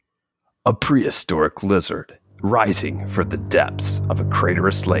A prehistoric lizard rising from the depths of a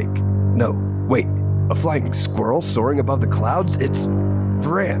craterous lake. No, wait, a flying squirrel soaring above the clouds? It's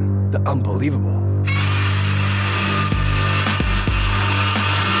Varan, the unbelievable.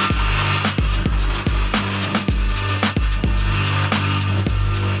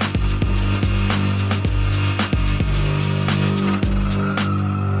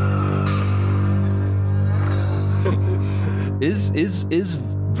 Is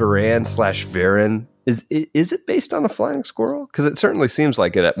Varan / Varan, is it based on a flying squirrel? Because it certainly seems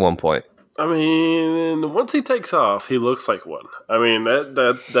like it at one point. I mean, once he takes off, he looks like one. I mean,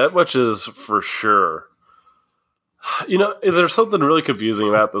 that much is for sure. You know, there's something really confusing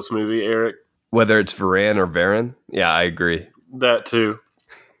about this movie, Eric. Whether it's Varan or Varan? Yeah, I agree. That too.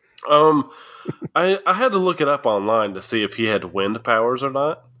 I had to look it up online to see if he had wind powers or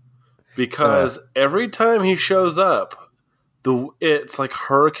not. Because every time he shows up, it's like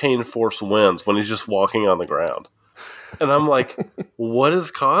hurricane force winds when he's just walking on the ground. And I'm like, what is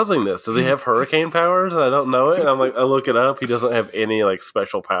causing this? Does he have hurricane powers? And I don't know it. And I'm like, I look it up. He doesn't have any like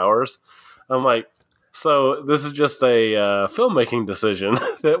special powers. I'm like, so this is just a filmmaking decision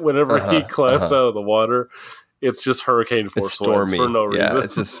that whenever he climbs out of the water, it's just hurricane force winds for no reason. Yeah,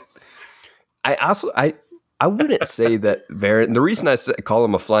 it's just. I wouldn't say that Varan. The reason I call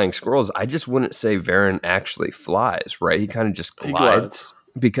him a flying squirrel is I just wouldn't say Varan actually flies. Right? He kind of just glides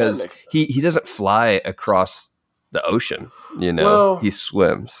because he doesn't fly across the ocean. You know, well, he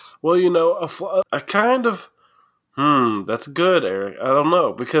swims. Well, you know, a kind of. That's good, Eric. I don't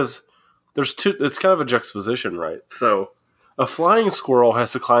know because there's two. It's kind of a juxtaposition, right? So a flying squirrel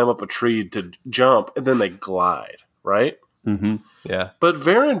has to climb up a tree to jump, and then they glide, right? Mm-hmm. Yeah. But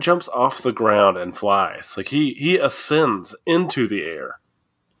Varan jumps off the ground and flies. Like he ascends into the air.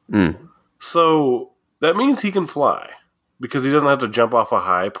 So that means he can fly because he doesn't have to jump off a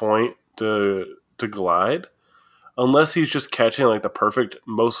high point to glide. Unless he's just catching like the perfect,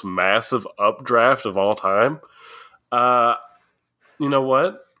 most massive updraft of all time. You know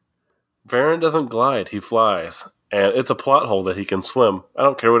what? Varan doesn't glide. He flies. And it's a plot hole that he can swim. I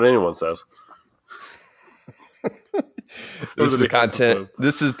don't care what anyone says. This is the content.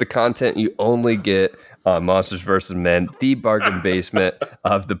 This is the content you only get on Monsters vs. Men, the bargain basement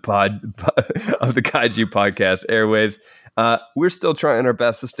of the Kaiju podcast airwaves. We're still trying our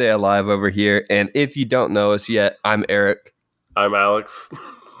best to stay alive over here. And if you don't know us yet, I'm Eric. I'm Alex.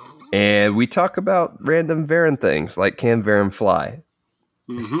 And we talk about random Varan things, like can Varan fly?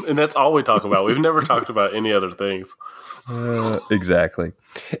 Mm-hmm. And that's all we talk about. We've never talked about any other things. Exactly.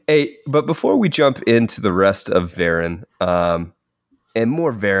 Hey, but before we jump into the rest of Varan, and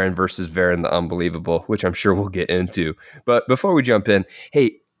more Varan versus Varan the Unbelievable, which I'm sure we'll get into. But before we jump in,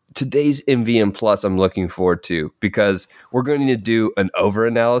 hey, today's MVM Plus I'm looking forward to because we're going to do an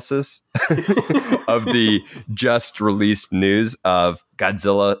over-analysis of the just released news of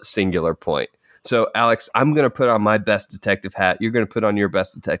Godzilla Singular Point. So, Alex, I'm going to put on my best detective hat. You're going to put on your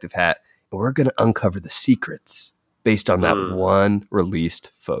best detective hat. And we're going to uncover the secrets based on that one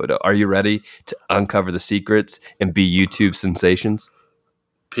released photo. Are you ready to uncover the secrets and be YouTube sensations?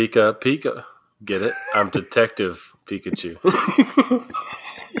 Pika, Pika. Get it? I'm Detective Pikachu.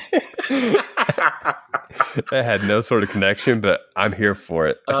 That had no sort of connection, but I'm here for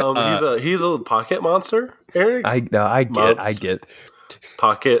it. He's a pocket monster, Eric? I get.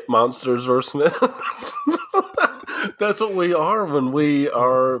 Pocket monsters versus men. That's what we are when we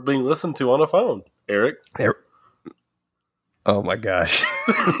are being listened to on a phone, Eric. Oh my gosh.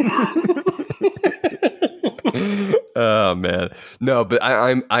 Oh man. No, but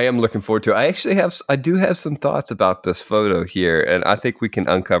I am looking forward to it. I do have some thoughts about this photo here, and I think we can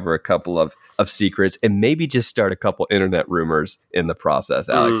uncover a couple of secrets and maybe just start a couple internet rumors in the process,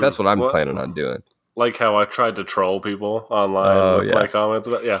 Alex. That's what I'm planning on doing. Like how I tried to troll people online with my comments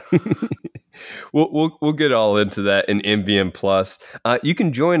about We'll get all into that in MVM Plus. You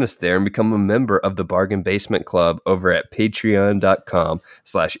can join us there and become a member of the Bargain Basement Club over at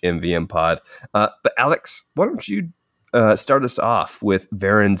patreon.com/MVMpod. But Alex, why don't you start us off with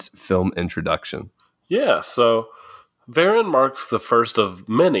Varan's film introduction? Yeah, so Varan marks the first of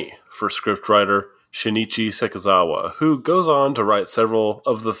many for scriptwriter Shinichi Sekizawa, who goes on to write several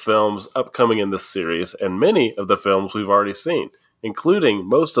of the films upcoming in this series and many of the films we've already seen, including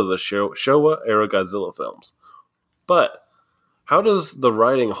most of the Showa-era Godzilla films. But how does the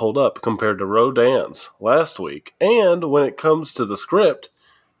writing hold up compared to Rodan's last week? And when it comes to the script,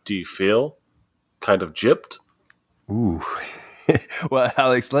 do you feel kind of gypped? Ooh. Well,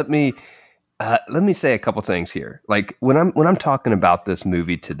 Alex, let me say a couple things here. Like when I'm talking about this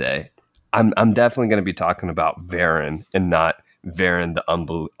movie today, I'm definitely going to be talking about Varan and not Varen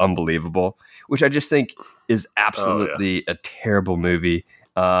the Unbelievable, which I just think is absolutely a terrible movie.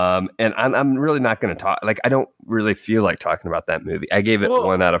 And I'm really not going to talk. Like, I don't really feel like talking about that movie. I gave it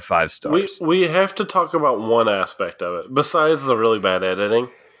 1 out of 5 stars. We have to talk about one aspect of it besides the really bad editing.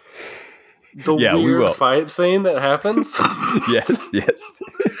 The weird fight scene that happens. yes.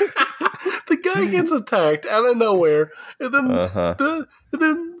 The guy gets attacked out of nowhere, and then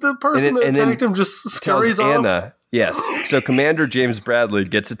the person that attacked him just scurries off. Anna, yes. So Commander James Bradley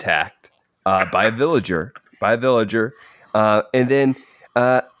gets attacked by a villager, and then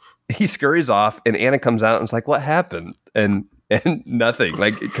he scurries off, and Anna comes out and is like, "What happened?" And nothing.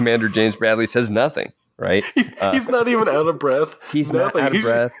 Like, Commander James Bradley says nothing. Right? He's not even out of breath. He's not out of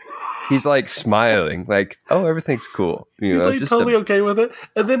breath. He's like smiling, like, "Oh, everything's cool." He's like just totally okay with it,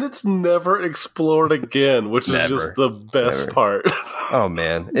 and then it's never explored again, which is just the best part. Oh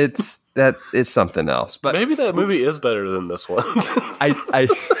man, it's something else. But maybe that movie is better than this one.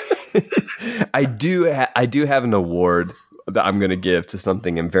 I do have an award that I'm going to give to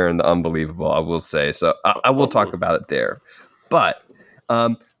something in Varen the Unbelievable. I will say so. I will talk about it there, but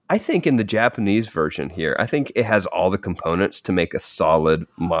I think in the Japanese version here, I think it has all the components to make a solid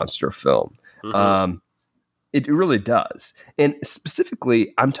monster film. Mm-hmm. It really does. And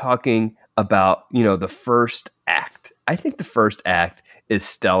specifically, I'm talking about, the first act. I think the first act is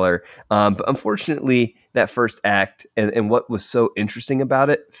stellar. But unfortunately, that first act and what was so interesting about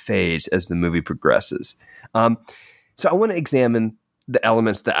it fades as the movie progresses. So I want to examine the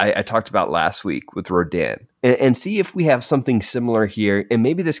elements that I talked about last week with Rodan and see if we have something similar here. And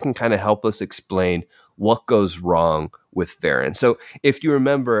maybe this can kind of help us explain what goes wrong with Varen. So if you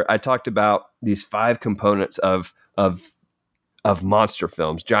remember, I talked about these 5 components of monster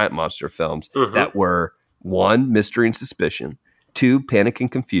films, giant monster films, that were 1, mystery and suspicion, 2, panic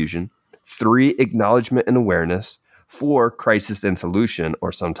and confusion, 3, acknowledgement and awareness, 4, crisis and solution,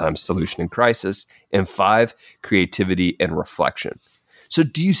 or sometimes solution and crisis, and 5, creativity and reflection. So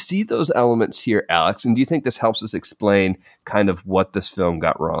do you see those elements here, Alex? And do you think this helps us explain kind of what this film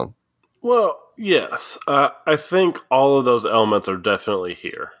got wrong? Well, yes. I think all of those elements are definitely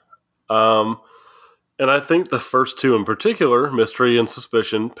here. And I think the first 2 in particular, mystery and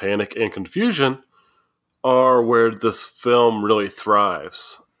suspicion, panic and confusion, are where this film really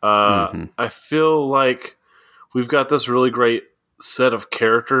thrives. I feel like we've got this really great set of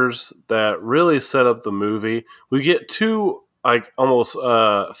characters that really set up the movie. We get 2 like almost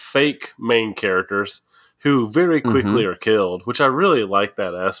fake main characters who very quickly are killed, which I really like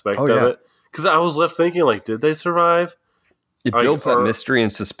that aspect of it. Because I was left thinking, like, did they survive? It builds that mystery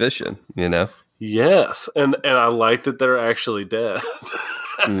and suspicion, Yes, and I like that they're actually dead.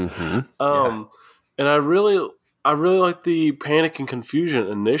 And I really like the panic and confusion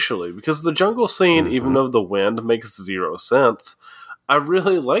initially, because the jungle scene, even though the wind makes 0 sense, I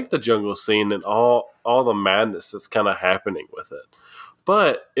really like the jungle scene and all the madness that's kind of happening with it.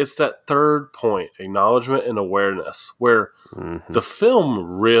 But it's that third point, acknowledgement and awareness, where the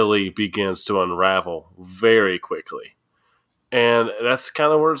film really begins to unravel very quickly. And that's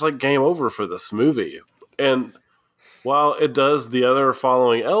kind of where it's like game over for this movie. And while it does the other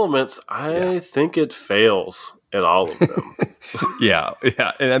following elements, I think it fails at all of them. Yeah.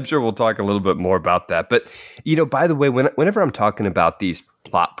 And I'm sure we'll talk a little bit more about that. But, by the way, whenever I'm talking about these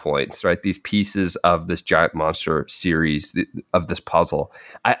plot points, right, these pieces of this giant monster series, of this puzzle,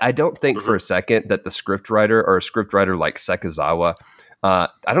 I don't think for a second that the scriptwriter or a scriptwriter like Sekizawa, I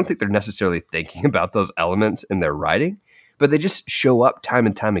don't think they're necessarily thinking about those elements in their writing, but they just show up time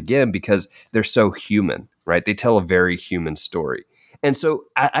and time again because they're so human, right? They tell a very human story. And so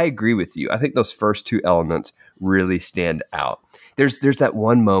I agree with you. I think those first 2 elements really stand out. There's that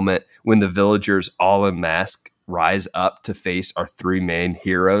one moment when the villagers all in mask rise up to face our 3 main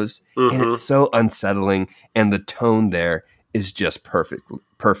heroes, and it's so unsettling, and the tone there is just perfect,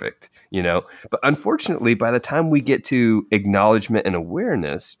 But unfortunately, by the time we get to acknowledgement and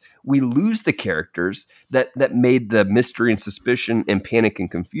awareness, we lose the characters that made the mystery and suspicion and panic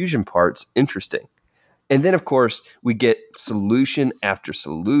and confusion parts interesting. And then, of course, we get solution after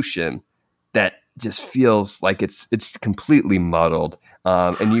solution that just feels like it's completely muddled,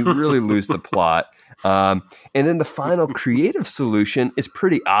 and you really lose the plot. And then the final creative solution is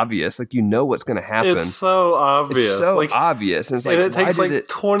pretty obvious. Like, what's going to happen. It's so obvious. It's so obvious. And it's like, and it takes like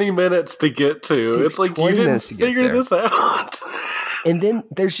 20 minutes to get to. It's like, you didn't figure this out. And then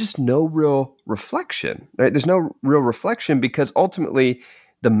there's just no real reflection, right? There's no real reflection because ultimately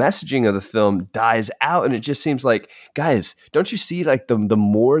the messaging of the film dies out, and it just seems like, guys, don't you see, like, the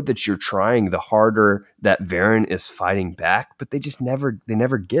more that you're trying, the harder that Varen is fighting back, but they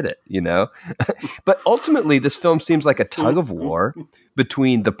never get it, you know? But ultimately, this film seems like a tug of war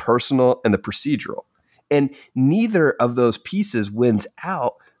between the personal and the procedural. And neither of those pieces wins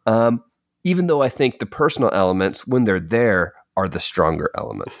out, even though I think the personal elements, when they're there, are the stronger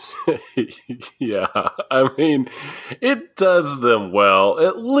elements. Yeah, I mean, it does them well,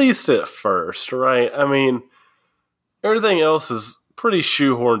 at least at first, right? I mean, everything else is pretty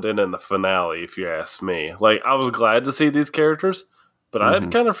shoehorned in the finale, if you ask me. Like, I was glad to see these characters, but I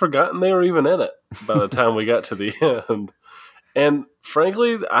had kind of forgotten they were even in it by the time we got to the end. And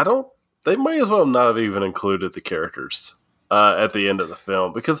frankly, they might as well not have even included the characters at the end of the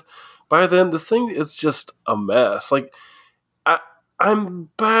film, because by then, the thing is just a mess. Like, I'm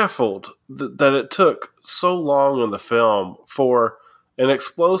baffled that it took so long in the film for an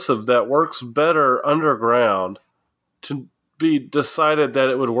explosive that works better underground to be decided that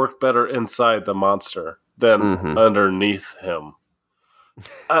it would work better inside the monster than underneath him.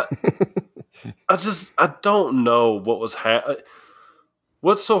 I don't know what was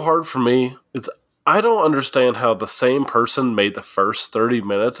what's so hard for me is I don't understand how the same person made the first 30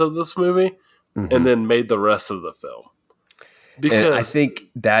 minutes of this movie and then made the rest of the film. Because and I think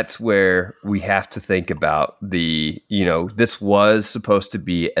that's where we have to think about this was supposed to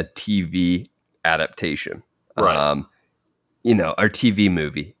be a TV adaptation, right? Our TV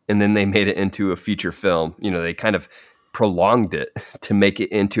movie, and then they made it into a feature film. They kind of prolonged it to make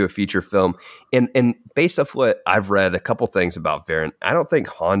it into a feature film. And based off what I've read, a couple things about Varen, I don't think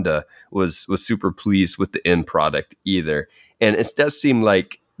Honda was super pleased with the end product either. And it does seem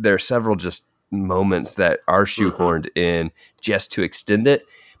like there are several just moments that are shoehorned in just to extend it.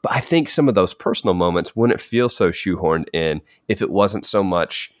 But I think some of those personal moments wouldn't feel so shoehorned in if it wasn't so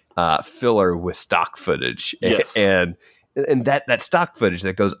much filler with stock footage. Yes. And that stock footage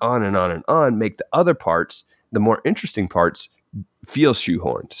that goes on and on and on make the other parts, the more interesting parts, feel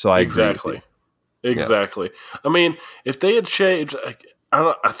shoehorned. So I agree with you. Exactly. Yeah. I mean, if they had shaved,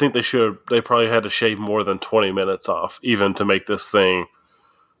 I think they probably had to shave more than 20 minutes off even to make this thing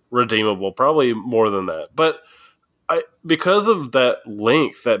redeemable, probably more than that. But because of that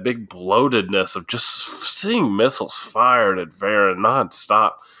length, that big bloatedness of just seeing missiles fired at Varen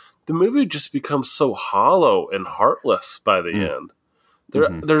nonstop, the movie just becomes so hollow and heartless by the end.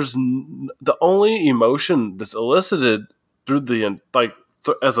 There's the only emotion that's elicited through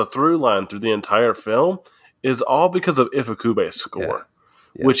as a through line through the entire film is all because of Ifukube's score,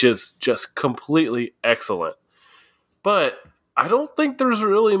 which is just completely excellent. But I don't think there's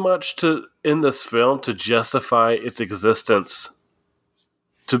really much in this film to justify its existence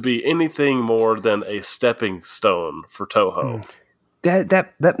to be anything more than a stepping stone for Toho.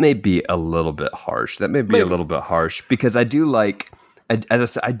 That may be a little bit harsh. That may be a little bit harsh because I do like, as I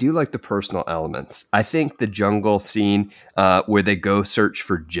said, I do like the personal elements. I think the jungle scene where they go search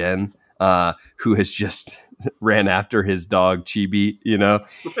for Jen, who has just ran after his dog Chibi,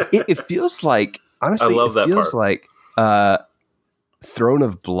 it feels like, honestly, I love that feels part. like Throne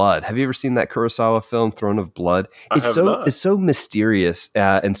of Blood. Have you ever seen that Kurosawa film, Throne of Blood? It's so mysterious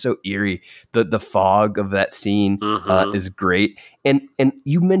and so eerie. The fog of that scene is great. And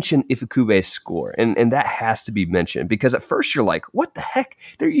you mentioned Ifukube's score, and that has to be mentioned because at first you're like, what the heck?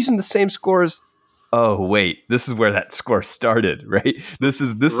 They're using the same scores. Oh wait, this is where that score started, right? This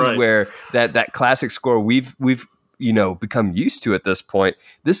is where that classic score we've become used to at this point.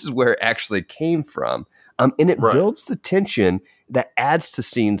 This is where it actually came from. And it builds the tension that adds to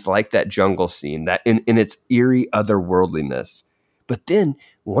scenes like that jungle scene, that in its eerie otherworldliness. But then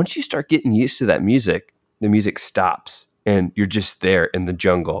once you start getting used to that music, the music stops and you're just there in the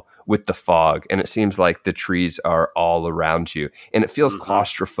jungle with the fog. And it seems like the trees are all around you and it feels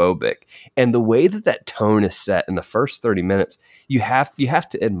claustrophobic. And the way that tone is set in the first 30 minutes, you have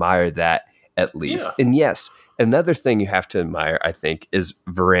to admire that at least. Yeah. And yes, another thing you have to admire, I think, is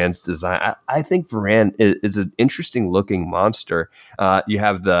Varan's design. I think Varan is an interesting looking monster. You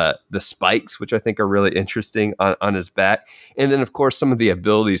have the spikes, which I think are really interesting on his back. And then, of course, some of the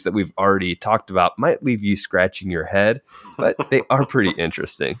abilities that we've already talked about might leave you scratching your head, but they are pretty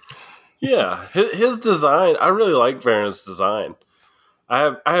interesting. Yeah, his design, I really like Varan's design.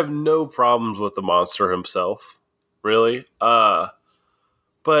 I have no problems with the monster himself, really. But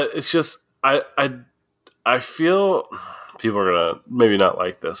it's just, I feel people are going to maybe not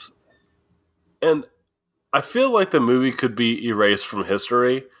like this. And I feel like the movie could be erased from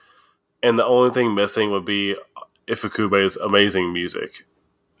history, and the only thing missing would be Ifukube's amazing music.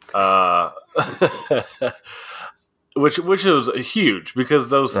 which was huge because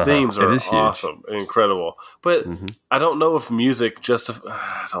those themes It are is huge. awesome and incredible. But I don't know if music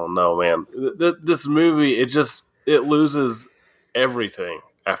I don't know, man. This movie, it loses everything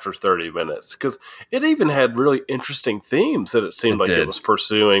after 30 minutes because it even had really interesting themes that it seemed like it was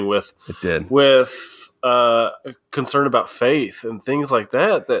pursuing with concern about faith and things like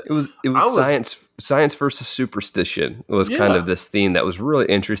that. That it was science versus superstition. It was kind of this theme that was really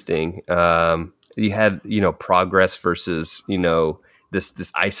interesting. You had progress versus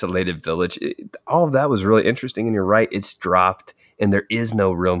this isolated village. All of that was really interesting, and you're right, it's dropped, and there is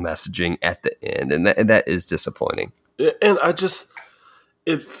no real messaging at the end, and that is disappointing. And I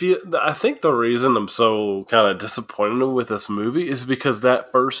think the reason I'm so kind of disappointed with this movie is because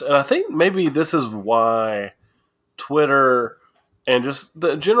and I think maybe this is why Twitter and just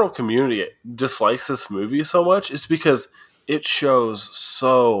the general community dislikes this movie so much, is because it shows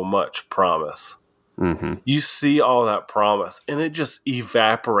so much promise. Mm-hmm. You see all that promise, and it just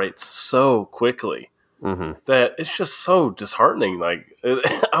evaporates so quickly that it's just so disheartening. Like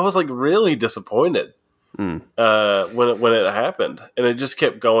I was like really disappointed when it happened, and it just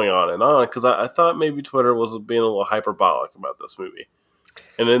kept going on because I thought maybe Twitter was being a little hyperbolic about this movie,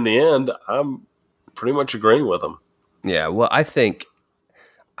 and in the end, I'm pretty much agreeing with them. Yeah, well, I think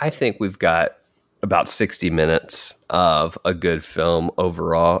we've got about 60 minutes of a good film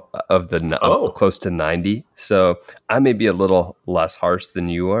overall, of close to 90. So I may be a little less harsh than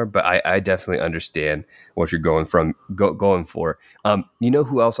you are, but I definitely understand what you're going for. You know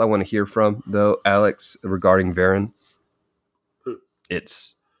who else I want to hear from, though, Alex, regarding Varen?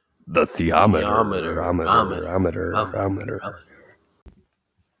 It's the theometer.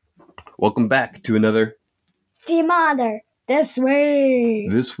 Welcome back to another Theometer. This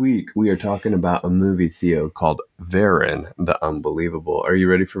week, we are talking about a movie, Theo, called Varen the Unbelievable. Are you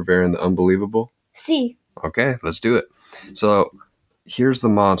ready for Varen the Unbelievable? Si. Okay, let's do it. So, here's the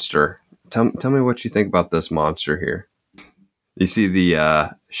monster. Tell me what you think about this monster here. You see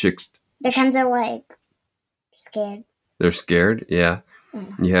the shicks? They're kind of like scared. They're scared? Yeah.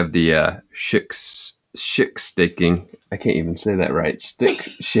 You have the shick staking. I can't even say that right. Stick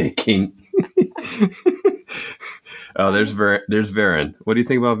shaking. Oh, there's Varen. What do you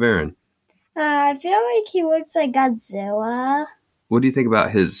think about Varen? I feel like he looks like Godzilla. What do you think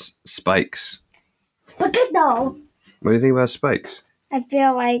about his spikes? Look at though. What do you think about spikes? I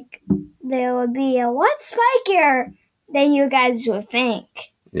feel like there would be a lot spikier than you guys would think.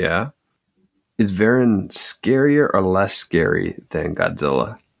 Yeah. Is Varen scarier or less scary than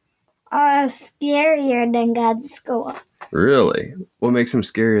Godzilla? Scarier than Godzilla. Really? What makes him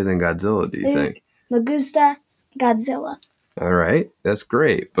scarier than Godzilla, do you think? Magusta Godzilla. All right, that's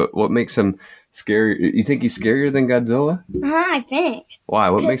great. But what makes him scarier? You think he's scarier than Godzilla? I think. Why?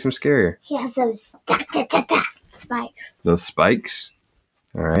 What makes him scarier? He has those spikes. Those spikes?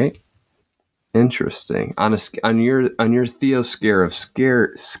 All right. Interesting. On your Theo scale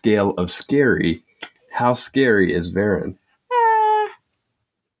of scary, how scary is Varen?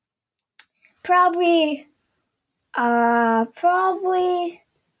 Probably 100.5.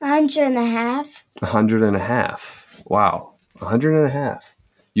 100.5. Wow. 100.5.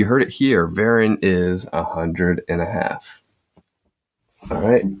 You heard it here. Varen is 100.5. All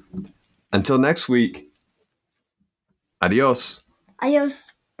right. Until next week. Adios.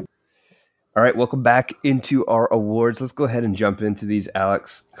 Adios. All right. Welcome back into our awards. Let's go ahead and jump into these,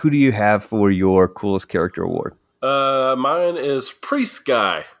 Alex. Who do you have for your coolest character award? Mine is Priest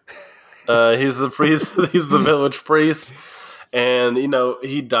Guy. He's the priest. He's the village priest. And he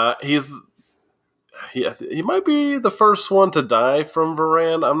died. He might be the first one to die from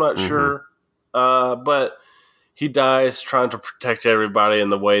Varen. I'm not sure, but he dies trying to protect everybody in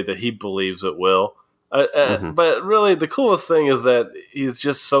the way that he believes it will. But really, the coolest thing is that he's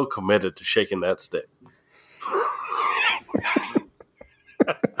just so committed to shaking that stick.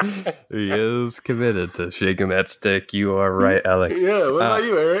 He is committed to shaking that stick. You are right, Alex. Yeah, what about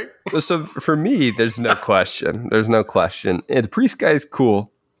you, Eric? So for me, there's no question. And the priest guy is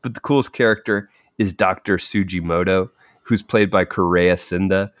cool, but the coolest character is Dr. Sugimoto, who's played by Kureha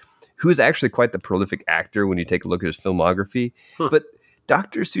Senda, who is actually quite the prolific actor when you take a look at his filmography. But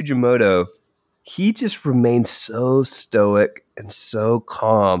Dr. Sugimoto, he just remains so stoic and so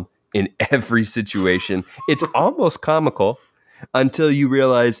calm in every situation. It's almost comical until you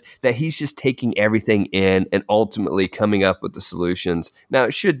realize that he's just taking everything in and ultimately coming up with the solutions. Now,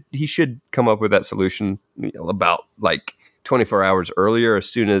 he should come up with that solution about like 24 hours earlier, as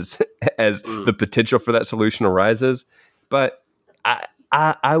soon as the potential for that solution arises. But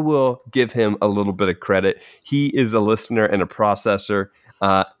I will give him a little bit of credit. He is a listener and a processor.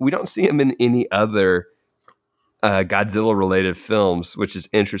 We don't see him in any other Godzilla related films, which is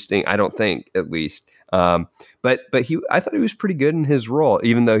interesting. I don't think, at least. But I thought he was pretty good in his role,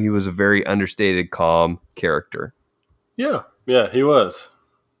 even though he was a very understated, calm character. Yeah, he was.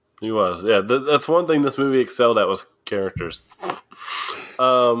 He was. Yeah, that's one thing this movie excelled at was characters.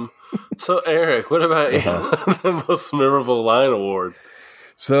 So Eric, what about the most memorable line award?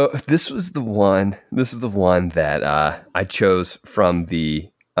 So this is the one that I chose from the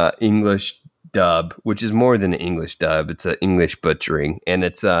English dub, which is more than an English dub. It's an English butchering, and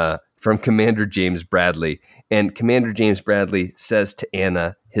it's from Commander James Bradley. And Commander James Bradley says to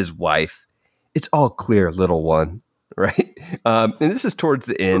Anna, his wife, "It's all clear, little one." Right? And this is towards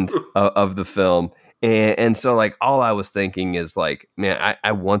the end of the film. And so, like, all I was thinking is, like, man,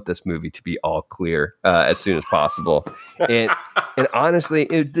 I want this movie to be all clear as soon as possible. And honestly,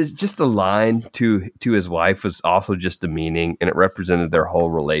 just the line to his wife was also just demeaning, and it represented their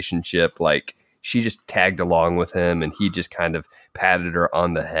whole relationship. Like, she just tagged along with him, and he just kind of patted her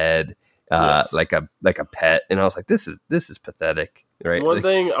on the head like a pet. And I was like, this is pathetic. Right? One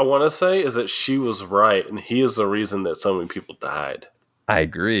thing I want to say is that she was right, and he is the reason that so many people died. I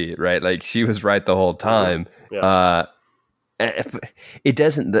agree, right? Like, she was right the whole time. Yeah. It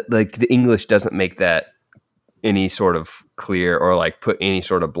doesn't, like, the English doesn't make that any sort of clear or like put any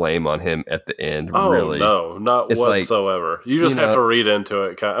sort of blame on him at the end. Oh, really. No, not It's whatsoever. Like, you just have to read into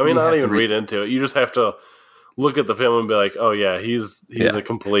it. I mean, not even read into it. You just have to look at the film and be like, oh yeah, he's a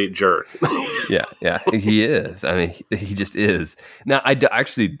complete jerk. yeah, he is. I mean, he just is. Now,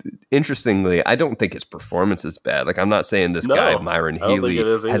 actually, interestingly, I don't think his performance is bad. Like, I'm not saying this guy, Myron Healy,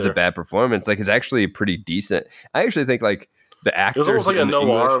 has a bad performance. Like, it's actually pretty decent. I actually think, like, the actors, it was almost like a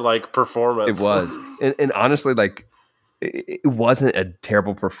noir-like performance. It was. And honestly, like, it wasn't a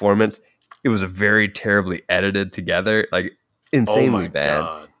terrible performance. It was a very terribly edited together, like, insanely bad.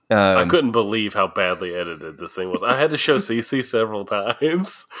 God. I couldn't believe how badly edited this thing was. I had to show Cece several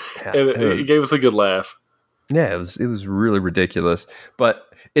times, and it gave us a good laugh. Yeah, it was really ridiculous. But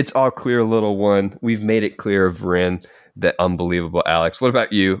it's all clear, little one. We've made it clear, Vren, that unbelievable, Alex. What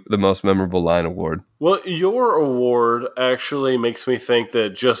about you? The most memorable line award? Well, your award actually makes me think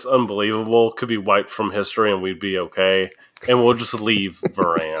that just unbelievable could be wiped from history, and we'd be okay, and we'll just leave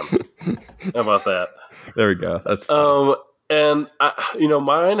Varan. How about that? There we go. That's fine. And I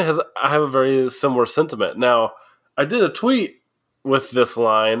have a very similar sentiment. Now, I did a tweet with this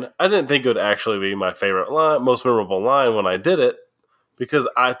line. I didn't think it would actually be my favorite line, most memorable line when I did it, because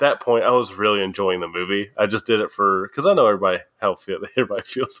at that point I was really enjoying the movie. I just did it because I know how everybody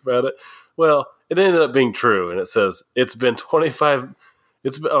feels about it. Well, it ended up being true, and it says it's been 25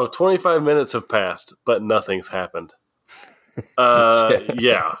 minutes have passed, but nothing's happened.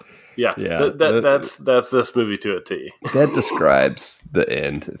 Yeah. That's this movie to a T. That describes the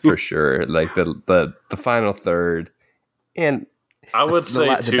end for sure. Like the final third, and I would say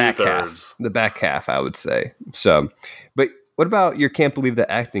the back 2/3. half. The back half, I would say. So, but what about your Can't Believe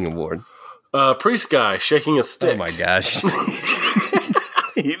the Acting award? Priest guy shaking a stick. Oh my gosh.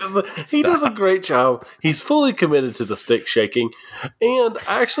 He does a great job. He's fully committed to the stick shaking, and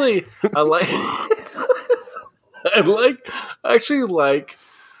actually, I like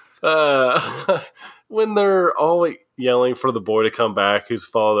when they're all yelling for the boy to come back who's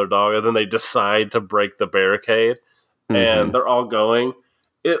followed their dog, and then they decide to break the barricade, and they're all going.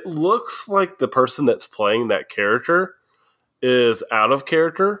 It looks like the person that's playing that character is out of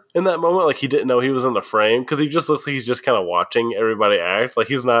character in that moment. Like, he didn't know he was in the frame, because he just looks like he's just kind of watching everybody act. Like,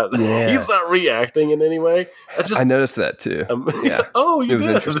 he's not reacting in any way. I noticed that too. Yeah. Oh, you did? It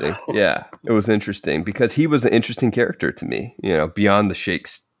was interesting. Yeah, it was interesting because he was an interesting character to me, beyond the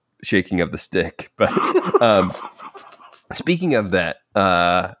shaking of the stick. But speaking of that,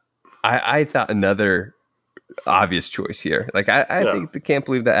 I thought another obvious choice here. Like, I think the Can't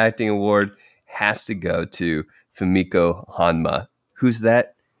Believe the Acting award has to go to Fumiko Hanma. Who's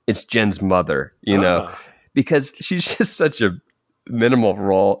that? It's Jen's mother, because she's just such a minimal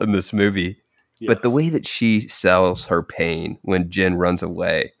role in this movie. Yes. But the way that she sells her pain when Jen runs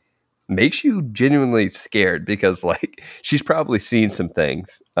away makes you genuinely scared, because, like, she's probably seen some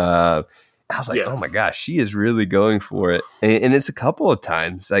things. I was like, oh my gosh, she is really going for it. And it's a couple of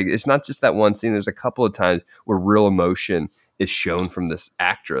times. Like, it's not just that one scene. There's a couple of times where real emotion is shown from this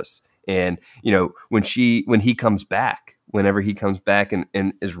actress. And, whenever he comes back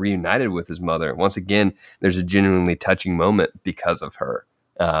and is reunited with his mother, once again, there's a genuinely touching moment because of her.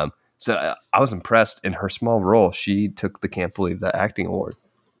 So I was impressed. In her small role, she took the Can't Believe That Acting award.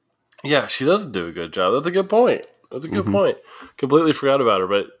 Yeah, she does do a good job. That's a good point. Point. Completely forgot about her,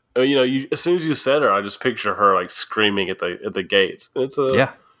 but as soon as you said her, I just picture her like screaming at the gates. It's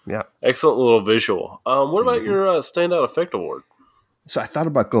Yeah. Excellent little visual. What about Mhm. your standout effect award? So I thought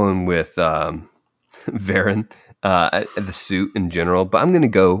about going with Varen, the suit in general, but I'm going to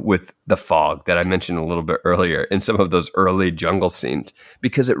go with the fog that I mentioned a little bit earlier in some of those early jungle scenes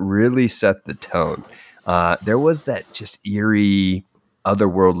because it really set the tone. There was that just eerie,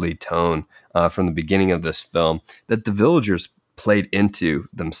 otherworldly tone from the beginning of this film that the villagers played into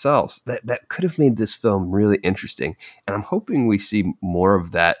themselves that could have made this film really interesting. And I'm hoping we see more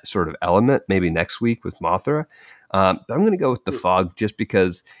of that sort of element maybe next week with Mothra. But I'm going to go with the fog just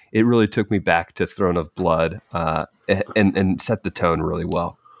because it really took me back to Throne of Blood and set the tone really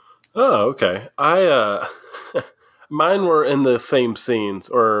well. Oh, okay. Mine were in the same scenes,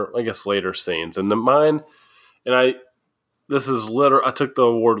 or I guess later scenes, and this is literal. I took the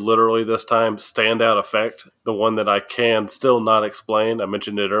award literally this time. Standout effect, the one that I can still not explain. I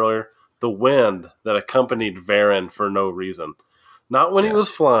mentioned it earlier. The wind that accompanied Varen for no reason, not when he was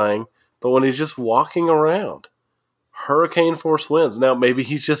flying, but when he's just walking around. Hurricane force winds. Now maybe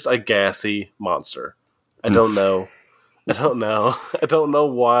he's just a gassy monster. I don't know. I don't know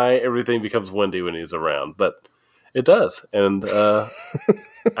why everything becomes windy when he's around, but it does. And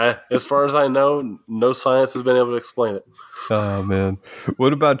as far as I know, no science has been able to explain it. Oh man,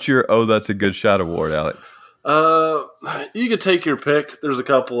 what about your that's a good shot award, Alex? You could take your pick. There's a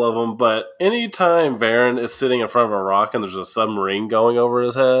couple of them, but anytime Varen is sitting in front of a rock and there's a submarine going over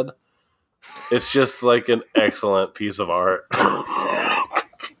his head, it's just like an excellent piece of art.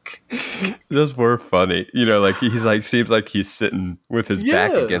 Those were funny. Like he's like seems like he's sitting with his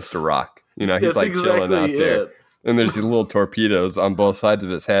back against a rock. He's That's like exactly chilling out there. it. And there's these little torpedoes on both sides of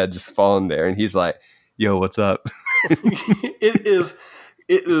his head just falling there. And he's like, yo, what's up? It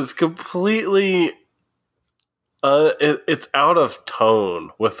is completely it's out of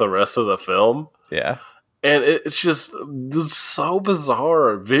tone with the rest of the film. Yeah. And it's just so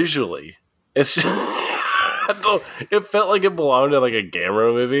bizarre visually. It's just it felt like it belonged in like a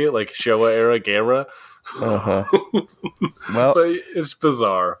Gamera movie, like Showa era Gamera. Uh-huh. Well, but it's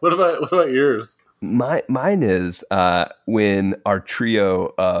bizarre. What about yours? Mine is when our trio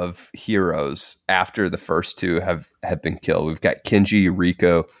of heroes after the first two have been killed. We've got Kenji,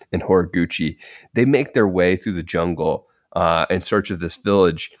 Riko, and Horiguchi. They make their way through the jungle in search of this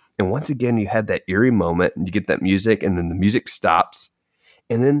village. And once again, you had that eerie moment and you get that music and then the music stops.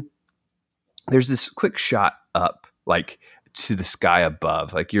 And then there's this quick shot up, like to the sky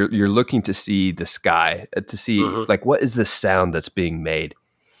above. Like you're looking to see the sky, to see like what is the sound that's being made.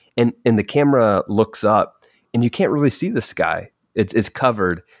 And the camera looks up, and you can't really see the sky. It's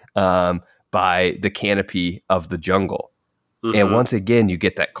covered by the canopy of the jungle. Mm-hmm. And once again, you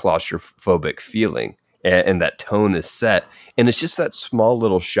get that claustrophobic feeling, and that tone is set. And it's just that small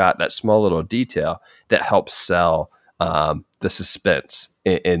little shot, that small little detail that helps sell the suspense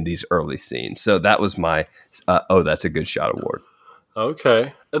in these early scenes. So that was my that's a good shot award.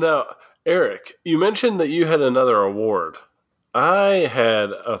 Okay. Now, Eric, you mentioned that you had another award. I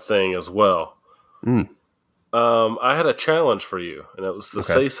had a thing as well. I had a challenge for you, and it was to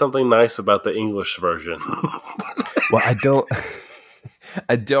say something nice about the English version. Well,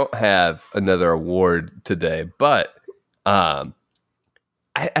 I don't have another award today, but I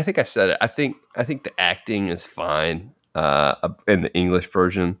think I said it. I think the acting is fine in the English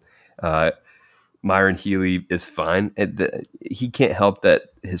version. Myron Healy is fine. He can't help that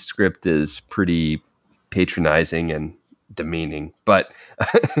his script is pretty patronizing and demeaning, but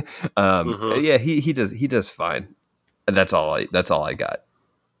yeah, he does fine. That's all I got.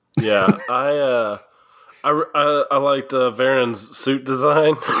 Yeah, I liked Varen's suit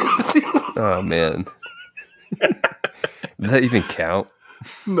design. Oh man, does that even count?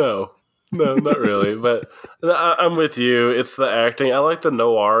 No, not really. But I'm with you. It's the acting. I like the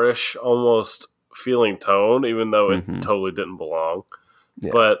noirish, almost feeling tone, even though it totally didn't belong. Yeah.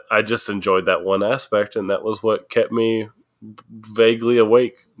 But I just enjoyed that one aspect, and that was what kept me vaguely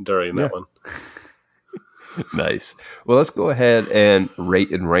awake during that one. Nice. Well, let's go ahead and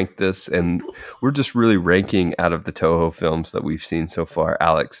rate and rank this, and we're just really ranking out of the Toho films that we've seen so far,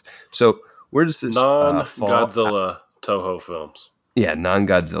 Alex. So where does this non-Godzilla Toho films? Yeah,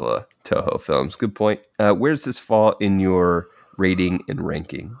 non-Godzilla Toho films. Good point. Where does this fall in your rating and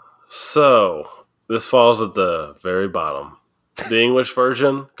ranking? So this falls at the very bottom. The English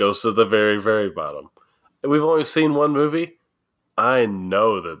version goes to the very, very bottom. We've only seen one movie. I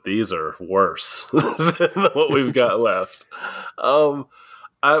know that these are worse than what we've got left. But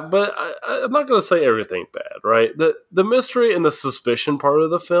I'm not going to say everything bad, right? The mystery and the suspicion part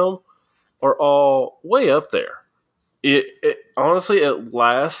of the film are all way up there. It honestly, it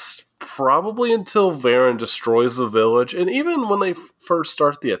lasts probably until Varen destroys the village, and even when they first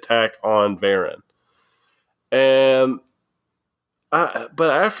start the attack on Varen. But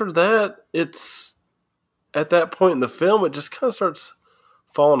after that, it's at that point in the film, it just kind of starts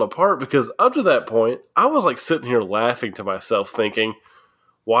falling apart, because up to that point, I was like sitting here laughing to myself, thinking,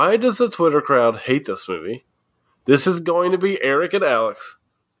 why does the Twitter crowd hate this movie? This is going to be Eric and Alex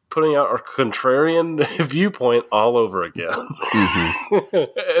putting out our contrarian viewpoint all over again.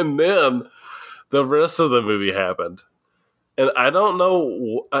 Mm-hmm. And then the rest of the movie happened. And I don't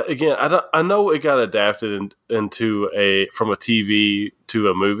know, again, I know it got adapted into from a TV to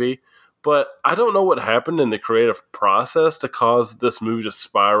a movie, but I don't know what happened in the creative process to cause this movie to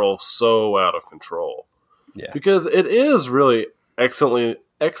spiral so out of control. Yeah. Because it is really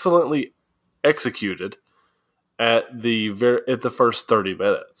excellently executed at the first 30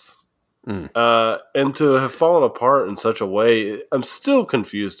 minutes. And to have fallen apart in such a way, I'm still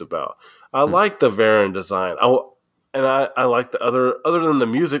confused about. I like the Varen design. I like the other than the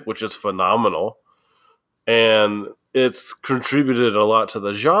music, which is phenomenal, and it's contributed a lot to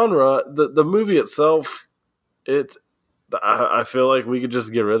the genre. The movie itself, I feel like we could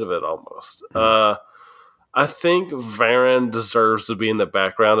just get rid of it almost. I think Varen deserves to be in the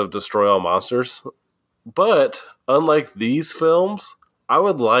background of Destroy All Monsters, but unlike these films, I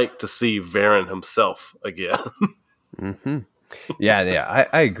would like to see Varen himself again. Mm-hmm. Yeah,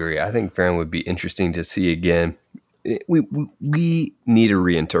 I agree. I think Varen would be interesting to see again. We need a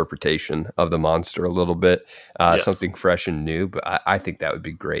reinterpretation of the monster a little bit, Yes. something fresh and new. But I think that would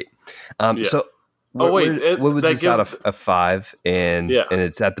be great. Yeah. So, what was this out of 5? And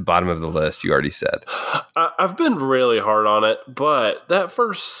it's at the bottom of the list. You already said. I've been really hard on it, but that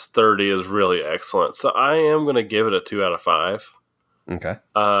first 30 is really excellent. So I am going to give it a 2 out of 5. Okay.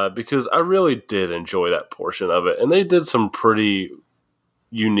 Because I really did enjoy that portion of it, and they did some pretty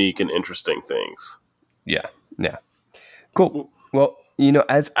unique and interesting things. Yeah. Cool. Well,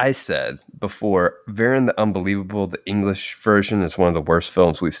 as I said before, Varen the Unbelievable, the English version, is one of the worst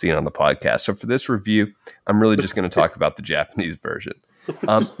films we've seen on the podcast. So for this review, I'm really just going to talk about the Japanese version.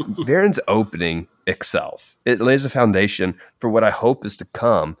 Varen's opening excels. It lays a foundation for what I hope is to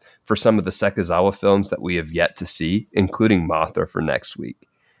come for some of the Sekizawa films that we have yet to see, including Mothra for next week.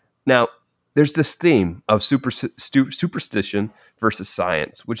 Now, there's this theme of superstition versus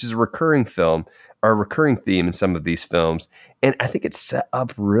science, which is a recurring theme in some of these films, and I think it's set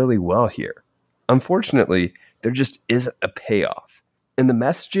up really well here. Unfortunately, there just isn't a payoff. In the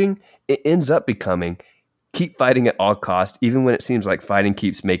messaging, it ends up becoming keep fighting at all costs, even when it seems like fighting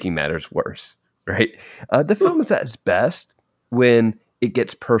keeps making matters worse, right? The film is at its best when it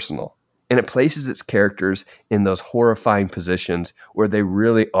gets personal, and it places its characters in those horrifying positions where they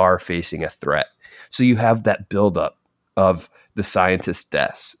really are facing a threat. So you have that buildup of the scientist's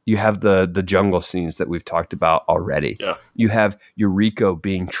deaths. You have the jungle scenes that we've talked about already. Yeah. You have Yuriko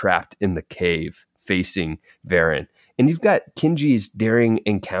being trapped in the cave facing Varen. And you've got Kinji's daring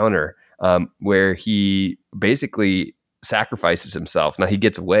encounter where he basically sacrifices himself. Now he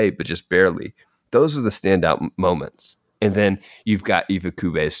gets away, but just barely. Those are the standout moments. And then you've got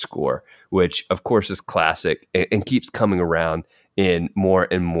Iwakube's score, which of course is classic and keeps coming around in more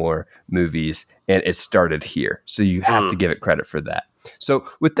and more movies, and it started here. So you have to give it credit for that. So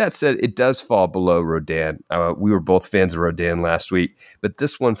with that said, it does fall below Rodan. We were both fans of Rodan last week, but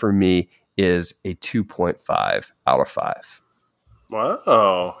this one for me is a 2.5 out of 5.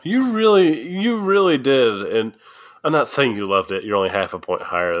 Wow. You really did. And I'm not saying you loved it. You're only half a point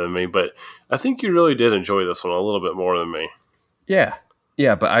higher than me, but I think you really did enjoy this one a little bit more than me. Yeah,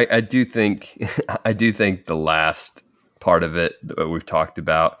 but I do think the last part of it that we've talked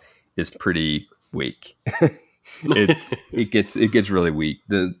about is pretty weak. It gets really weak.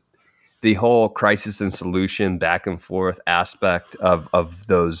 The whole crisis and solution back and forth aspect of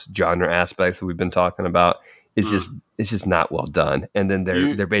those genre aspects that we've been talking about is just not well done. And then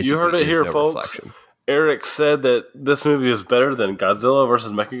they're basically you heard it here, no folks. reflection. Eric said that this movie is better than Godzilla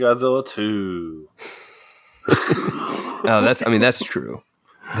vs. Mechagodzilla 2. Oh, that's true.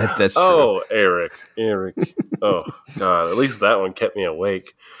 That's true. Oh, Eric. Oh, God. At least that one kept me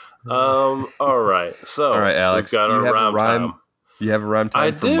awake. All right. So, all right, Alex. We've got our rhyme time. You have a rhyme time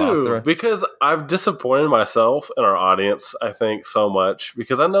I for do, Mothra? because I've disappointed myself and our audience, I think, so much,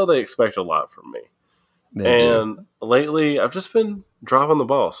 because I know they expect a lot from me. And lately, I've just been dropping the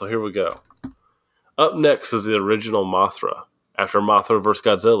ball, so here we go. Up next is the original Mothra. After Mothra vs.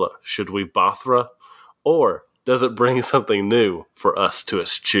 Godzilla, should we Bothra? Or does it bring something new for us to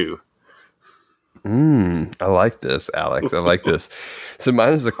eschew? I like this, Alex. I like this. So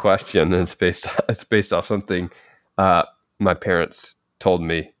mine is a question, and it's based off something my parents told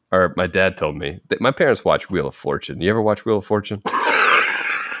me or my dad told me that my parents watch Wheel of Fortune. You ever watch Wheel of Fortune?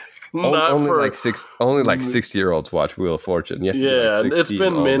 Only like 60-year-olds watch Wheel of Fortune. You have to be like 60 it's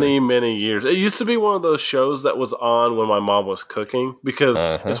been older. many years. It used to be one of those shows that was on when my mom was cooking because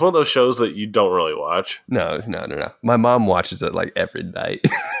it's one of those shows that you don't really watch. No. My mom watches it like every night.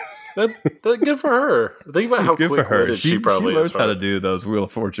 That good for her. Think about how quick-witted she probably learns is. how to do those Wheel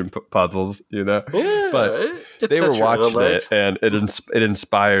of Fortune puzzles, you know. Yeah, but they were watching it, and it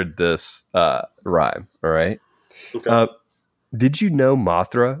inspired this rhyme. All right. Okay. Did you know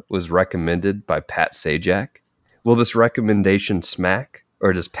Mothra was recommended by Pat Sajak? Will this recommendation smack,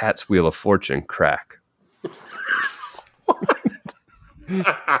 or does Pat's Wheel of Fortune crack?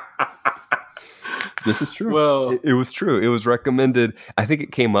 This is true. Well, it was true. It was recommended. I think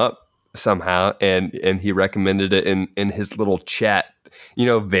it came up somehow, and he recommended it in his little chat. You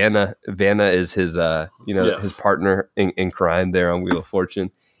know, Vanna is his his partner in crime there on Wheel of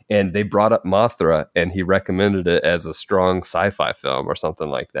Fortune, and they brought up Mothra, and he recommended it as a strong sci-fi film or something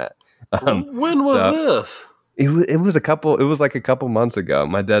like that. When was this? It was like a couple months ago.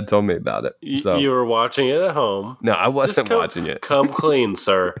 My dad told me about it. So. You were watching it at home. No, I wasn't watching it. Come clean,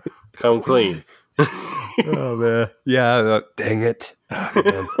 sir. Come clean. Oh man, yeah. Dang it! Oh,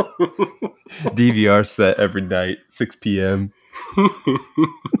 man. DVR set every night, 6 p.m.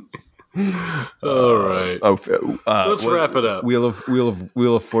 All right. Let's wrap it up. Wheel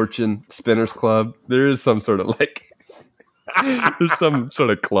of Fortune Spinners Club. There is some sort of there's some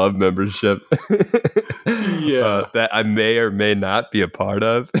sort of club membership. Yeah, that I may or may not be a part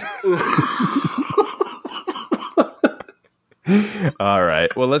of. All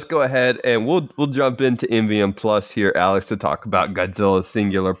right. Well, let's go ahead and we'll jump into MVM Plus here, Alex, to talk about Godzilla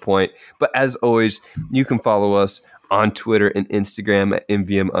Singular Point. But as always, you can follow us on Twitter and Instagram at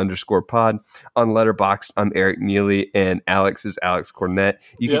MVM_pod. On Letterboxd, I'm Eric Neely and Alex is Alex Cornett.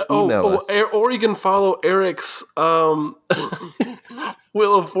 You can email us. Or you can follow Eric's Wheel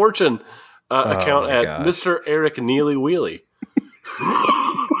of Fortune account at God. Mr. Eric Neely Wheely.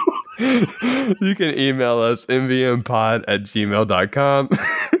 You can email us mvmpod@gmail.com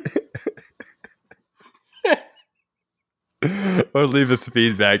or leave us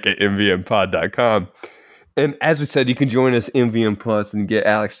feedback at mvmpod.com. And as we said, you can join us MVM Plus and get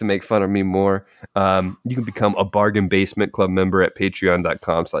Alex to make fun of me more. You can become a Bargain Basement Club member at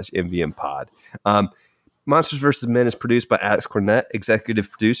patreon.com/mvmpod. Monsters vs. Men is produced by Alex Cornett.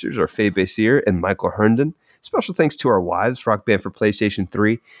 Executive producers are Faye Basier and Michael Herndon. Special thanks to our wives, Rock Band for PlayStation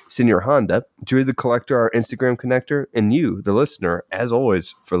 3, Senior Honda, Drew the Collector, our Instagram connector, and you, the listener, as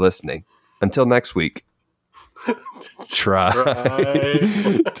always, for listening. Until next week, try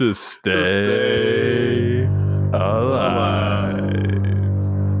to stay alive.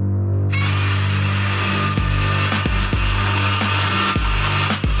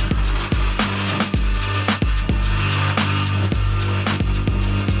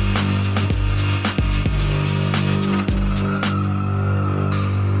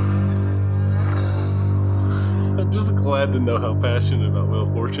 Glad to know how passionate about Wheel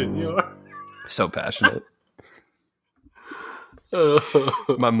of Fortune you are. So passionate.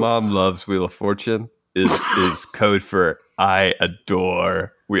 My mom loves Wheel of Fortune. Is code for I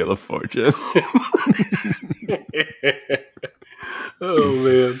adore Wheel of Fortune. Oh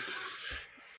man.